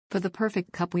For the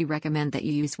perfect cup, we recommend that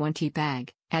you use 1 tea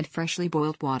bag, add freshly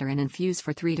boiled water and infuse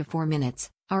for 3 to 4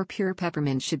 minutes. Our pure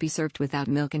peppermint should be served without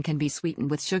milk and can be sweetened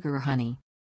with sugar or honey.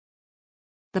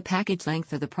 The package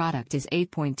length of the product is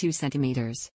 8.2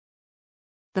 centimeters.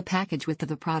 The package width of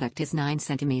the product is 9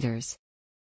 centimeters.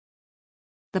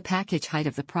 The package height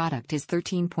of the product is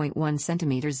 13.1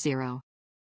 centimeters. 0.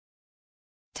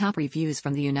 Top reviews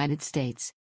from the United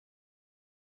States.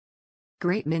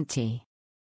 Great mint tea.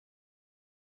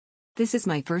 This is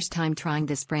my first time trying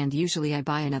this brand. Usually I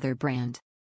buy another brand.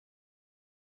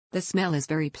 The smell is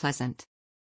very pleasant.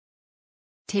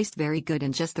 Taste very good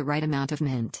and just the right amount of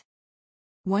mint.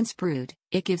 Once brewed,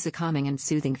 it gives a calming and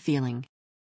soothing feeling.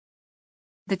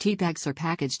 The tea bags are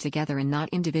packaged together and not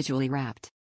individually wrapped.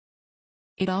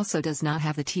 It also does not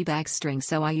have the tea bag string,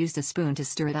 so I used a spoon to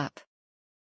stir it up.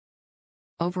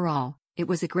 Overall, it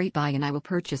was a great buy and I will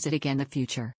purchase it again in the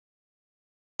future.